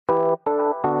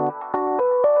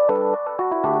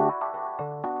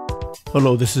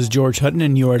Hello, this is George Hutton,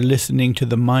 and you are listening to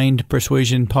the Mind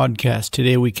Persuasion podcast.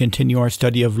 Today we continue our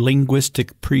study of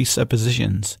linguistic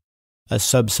presuppositions, a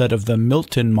subset of the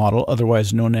Milton model,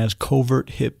 otherwise known as covert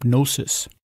hypnosis.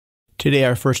 Today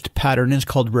our first pattern is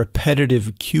called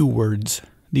repetitive cue words.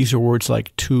 These are words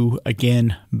like to,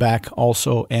 again, back,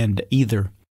 also, and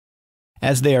either.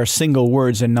 As they are single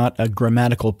words and not a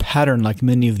grammatical pattern like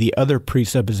many of the other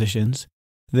presuppositions,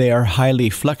 they are highly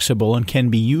flexible and can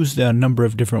be used in a number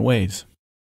of different ways.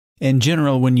 In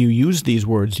general, when you use these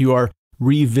words, you are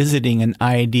revisiting an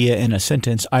idea in a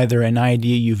sentence, either an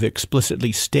idea you've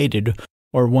explicitly stated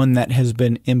or one that has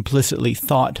been implicitly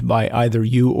thought by either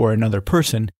you or another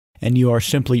person, and you are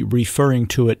simply referring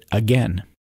to it again.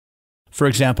 For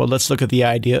example, let's look at the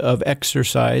idea of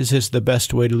exercise is the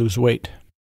best way to lose weight.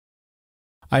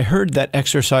 I heard that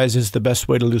exercise is the best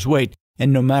way to lose weight,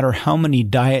 and no matter how many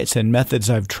diets and methods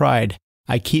I've tried,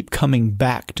 I keep coming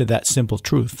back to that simple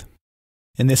truth.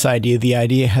 In this idea, the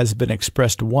idea has been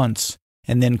expressed once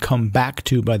and then come back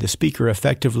to by the speaker,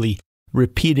 effectively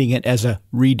repeating it as a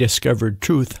rediscovered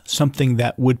truth, something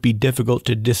that would be difficult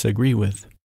to disagree with.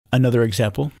 Another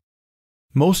example.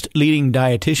 Most leading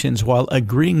dietitians, while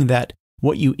agreeing that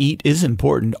what you eat is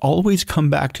important, always come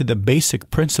back to the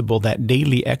basic principle that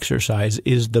daily exercise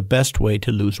is the best way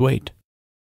to lose weight.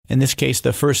 In this case,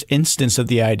 the first instance of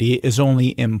the idea is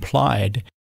only implied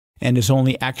and is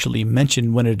only actually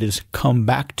mentioned when it is come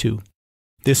back to.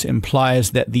 This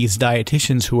implies that these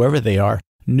dietitians, whoever they are,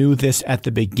 knew this at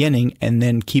the beginning and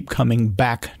then keep coming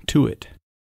back to it.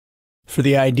 For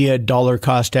the idea dollar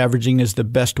cost averaging is the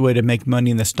best way to make money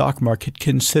in the stock market,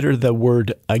 consider the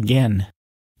word again.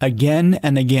 Again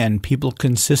and again, people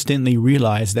consistently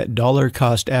realize that dollar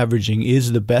cost averaging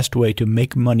is the best way to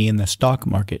make money in the stock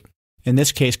market. In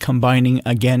this case, combining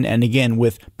again and again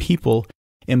with people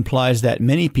implies that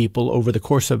many people over the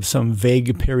course of some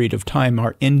vague period of time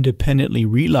are independently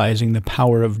realizing the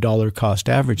power of dollar cost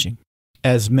averaging.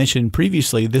 As mentioned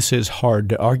previously, this is hard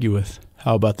to argue with.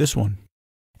 How about this one?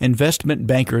 Investment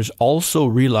bankers also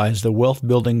realize the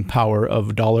wealth-building power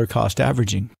of dollar cost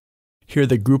averaging. Here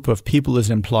the group of people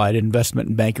is implied.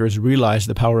 Investment bankers realize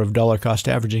the power of dollar cost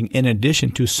averaging in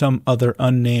addition to some other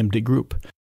unnamed group.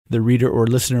 The reader or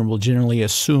listener will generally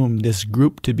assume this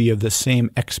group to be of the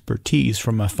same expertise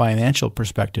from a financial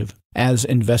perspective as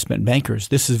investment bankers.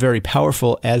 This is very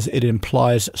powerful as it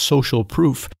implies social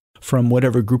proof from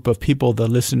whatever group of people the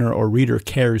listener or reader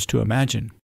cares to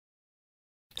imagine.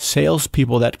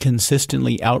 Salespeople that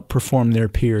consistently outperform their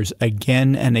peers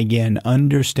again and again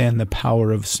understand the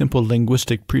power of simple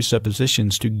linguistic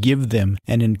presuppositions to give them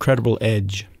an incredible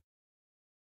edge.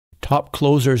 Top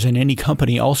closers in any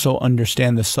company also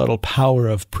understand the subtle power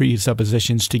of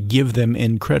presuppositions to give them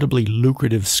incredibly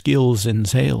lucrative skills in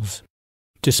sales.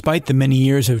 Despite the many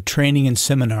years of training and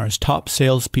seminars, top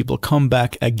salespeople come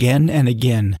back again and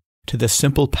again to the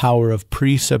simple power of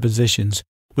presuppositions,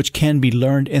 which can be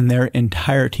learned in their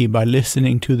entirety by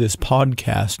listening to this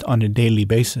podcast on a daily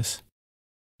basis.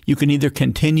 You can either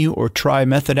continue or try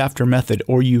method after method,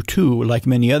 or you too, like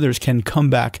many others, can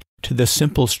come back to the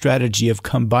simple strategy of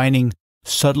combining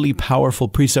subtly powerful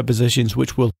presuppositions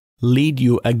which will lead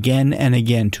you again and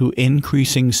again to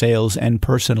increasing sales and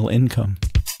personal income.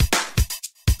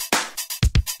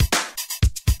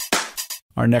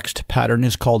 Our next pattern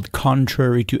is called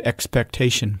contrary to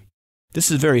expectation.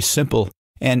 This is very simple,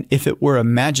 and if it were a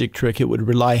magic trick, it would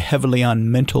rely heavily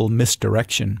on mental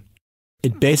misdirection.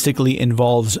 It basically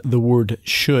involves the word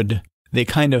should. They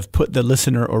kind of put the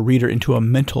listener or reader into a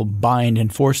mental bind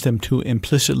and force them to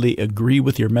implicitly agree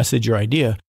with your message or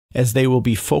idea, as they will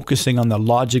be focusing on the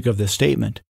logic of the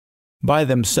statement. By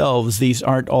themselves, these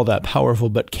aren't all that powerful,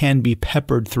 but can be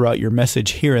peppered throughout your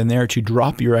message here and there to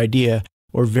drop your idea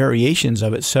or variations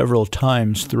of it several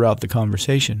times throughout the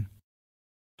conversation.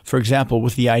 For example,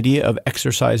 with the idea of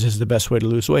exercise is the best way to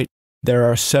lose weight, there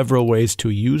are several ways to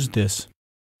use this.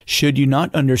 Should you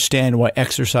not understand why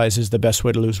exercise is the best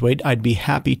way to lose weight, I'd be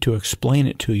happy to explain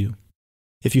it to you.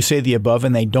 If you say the above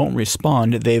and they don't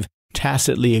respond, they've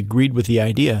tacitly agreed with the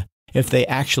idea. If they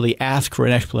actually ask for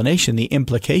an explanation, the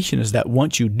implication is that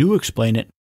once you do explain it,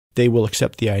 they will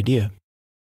accept the idea.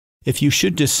 If you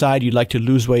should decide you'd like to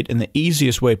lose weight in the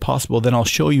easiest way possible, then I'll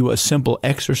show you a simple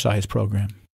exercise program.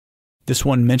 This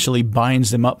one mentally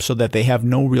binds them up so that they have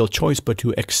no real choice but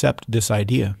to accept this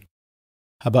idea.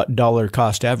 How about dollar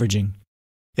cost averaging?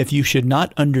 If you should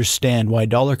not understand why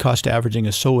dollar cost averaging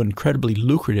is so incredibly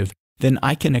lucrative, then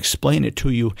I can explain it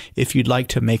to you if you'd like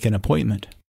to make an appointment.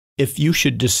 If you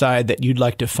should decide that you'd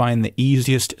like to find the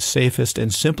easiest, safest,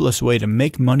 and simplest way to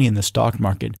make money in the stock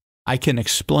market, I can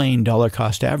explain dollar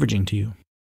cost averaging to you.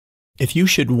 If you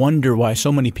should wonder why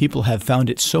so many people have found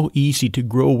it so easy to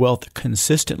grow wealth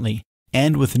consistently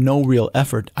and with no real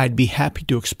effort, I'd be happy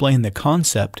to explain the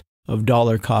concept of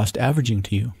dollar cost averaging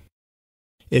to you.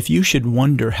 If you should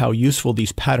wonder how useful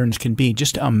these patterns can be,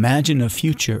 just imagine a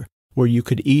future where you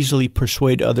could easily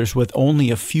persuade others with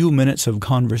only a few minutes of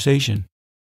conversation.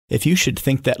 If you should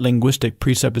think that linguistic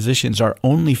presuppositions are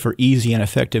only for easy and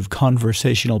effective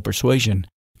conversational persuasion,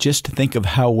 just think of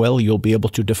how well you'll be able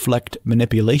to deflect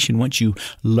manipulation once you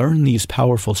learn these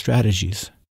powerful strategies.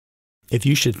 If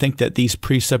you should think that these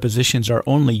presuppositions are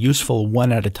only useful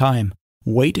one at a time,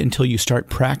 wait until you start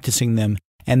practicing them,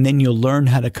 and then you'll learn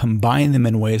how to combine them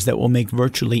in ways that will make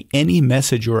virtually any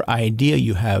message or idea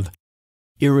you have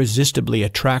irresistibly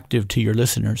attractive to your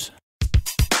listeners.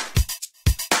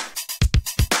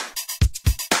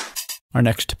 Our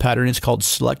next pattern is called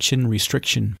selection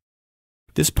restriction.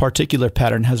 This particular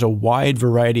pattern has a wide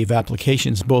variety of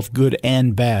applications, both good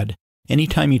and bad.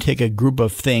 Anytime you take a group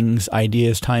of things,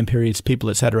 ideas, time periods, people,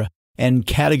 etc., and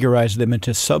categorize them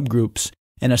into subgroups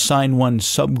and assign one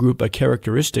subgroup a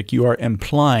characteristic, you are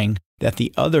implying that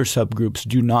the other subgroups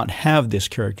do not have this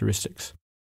characteristics.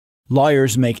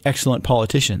 Lawyers make excellent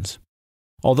politicians.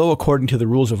 Although according to the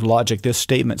rules of logic, this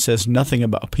statement says nothing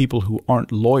about people who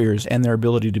aren't lawyers and their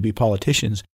ability to be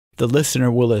politicians, the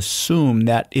listener will assume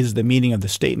that is the meaning of the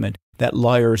statement, that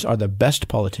lawyers are the best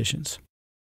politicians.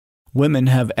 Women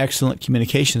have excellent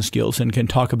communication skills and can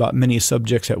talk about many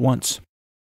subjects at once.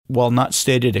 While not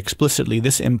stated explicitly,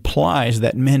 this implies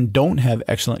that men don't have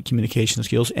excellent communication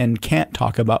skills and can't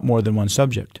talk about more than one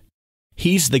subject.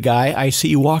 He's the guy I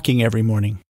see walking every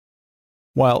morning.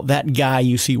 While that guy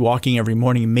you see walking every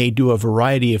morning may do a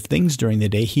variety of things during the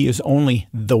day, he is only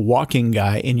the walking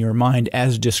guy in your mind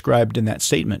as described in that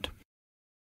statement.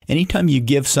 Anytime you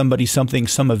give somebody something,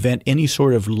 some event, any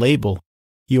sort of label,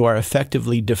 you are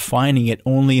effectively defining it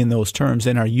only in those terms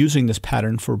and are using this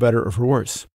pattern for better or for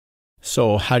worse.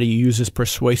 So how do you use this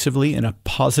persuasively in a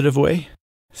positive way?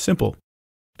 Simple.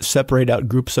 Separate out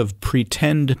groups of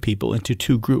pretend people into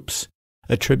two groups.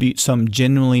 Attribute some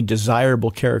genuinely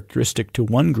desirable characteristic to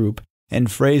one group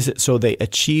and phrase it so they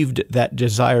achieved that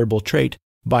desirable trait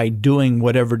by doing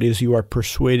whatever it is you are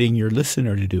persuading your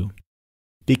listener to do.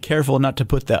 Be careful not to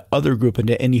put the other group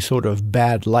into any sort of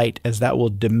bad light, as that will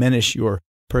diminish your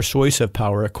persuasive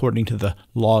power according to the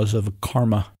laws of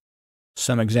karma.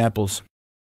 Some examples.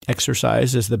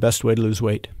 Exercise is the best way to lose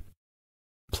weight.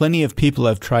 Plenty of people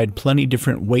have tried plenty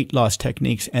different weight loss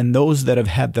techniques, and those that have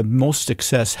had the most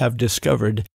success have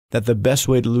discovered that the best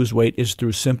way to lose weight is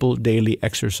through simple daily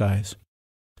exercise.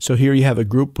 So here you have a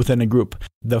group within a group.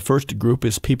 The first group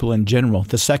is people in general.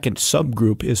 The second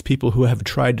subgroup is people who have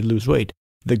tried to lose weight.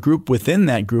 The group within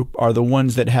that group are the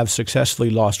ones that have successfully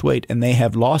lost weight, and they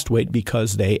have lost weight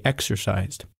because they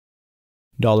exercised.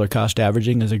 Dollar cost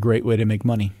averaging is a great way to make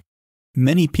money.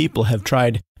 Many people have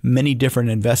tried many different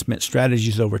investment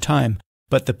strategies over time,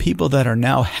 but the people that are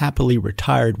now happily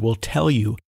retired will tell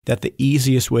you that the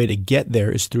easiest way to get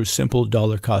there is through simple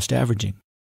dollar cost averaging.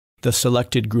 The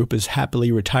selected group is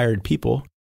happily retired people,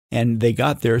 and they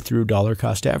got there through dollar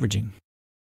cost averaging.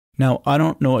 Now, I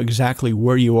don't know exactly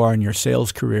where you are in your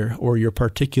sales career or your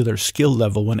particular skill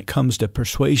level when it comes to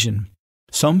persuasion.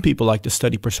 Some people like to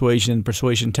study persuasion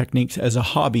techniques as a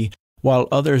hobby, while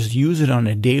others use it on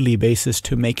a daily basis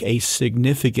to make a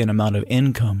significant amount of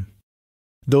income.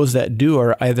 Those that do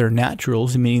are either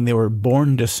naturals, meaning they were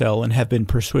born to sell and have been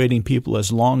persuading people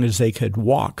as long as they could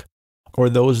walk, or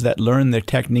those that learn their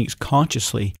techniques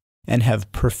consciously and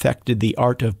have perfected the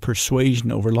art of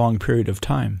persuasion over a long period of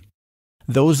time.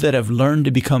 Those that have learned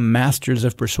to become masters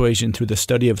of persuasion through the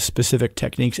study of specific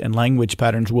techniques and language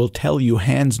patterns will tell you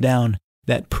hands down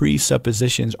that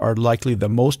presuppositions are likely the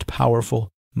most powerful,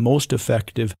 most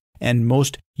effective, and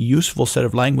most useful set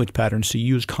of language patterns to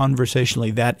use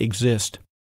conversationally that exist.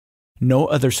 No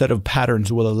other set of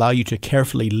patterns will allow you to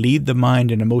carefully lead the mind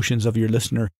and emotions of your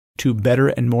listener to better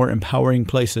and more empowering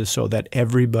places so that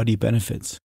everybody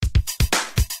benefits.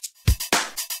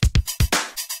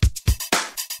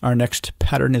 Our next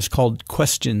pattern is called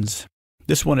questions.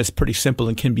 This one is pretty simple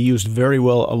and can be used very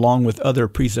well along with other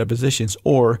presuppositions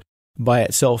or by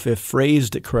itself if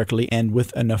phrased correctly and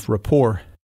with enough rapport.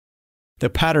 The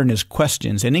pattern is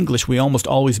questions. In English, we almost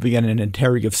always begin an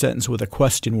interrogative sentence with a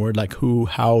question word like who,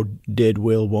 how, did,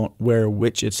 will, won't, where,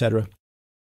 which, etc.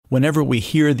 Whenever we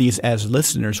hear these as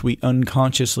listeners, we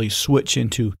unconsciously switch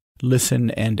into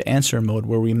listen and answer mode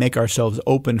where we make ourselves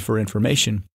open for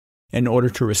information in order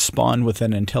to respond with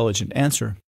an intelligent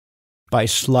answer. By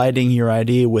sliding your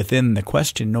idea within the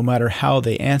question, no matter how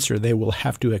they answer, they will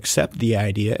have to accept the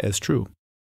idea as true.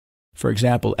 For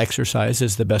example, exercise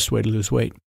is the best way to lose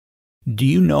weight. Do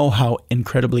you know how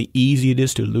incredibly easy it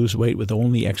is to lose weight with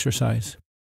only exercise?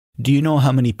 Do you know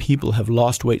how many people have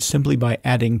lost weight simply by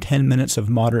adding 10 minutes of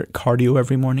moderate cardio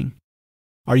every morning?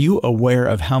 Are you aware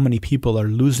of how many people are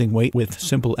losing weight with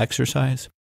simple exercise?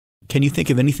 Can you think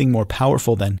of anything more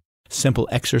powerful than simple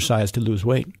exercise to lose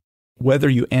weight? Whether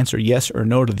you answer yes or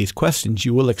no to these questions,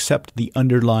 you will accept the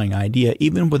underlying idea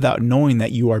even without knowing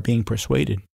that you are being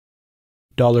persuaded.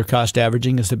 Dollar cost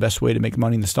averaging is the best way to make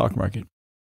money in the stock market.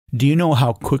 Do you know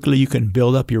how quickly you can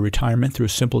build up your retirement through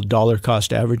simple dollar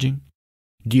cost averaging?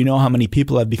 Do you know how many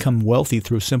people have become wealthy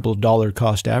through simple dollar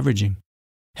cost averaging?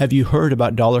 Have you heard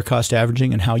about dollar cost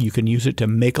averaging and how you can use it to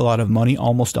make a lot of money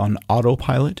almost on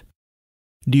autopilot?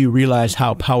 Do you realize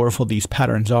how powerful these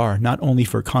patterns are, not only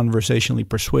for conversationally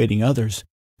persuading others,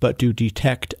 but to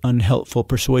detect unhelpful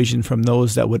persuasion from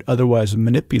those that would otherwise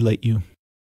manipulate you?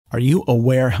 Are you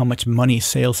aware how much money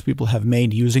salespeople have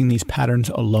made using these patterns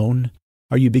alone?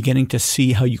 Are you beginning to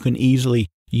see how you can easily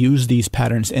use these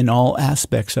patterns in all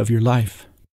aspects of your life?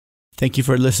 Thank you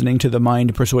for listening to the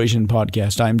Mind Persuasion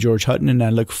Podcast. I'm George Hutton, and I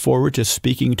look forward to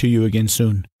speaking to you again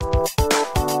soon.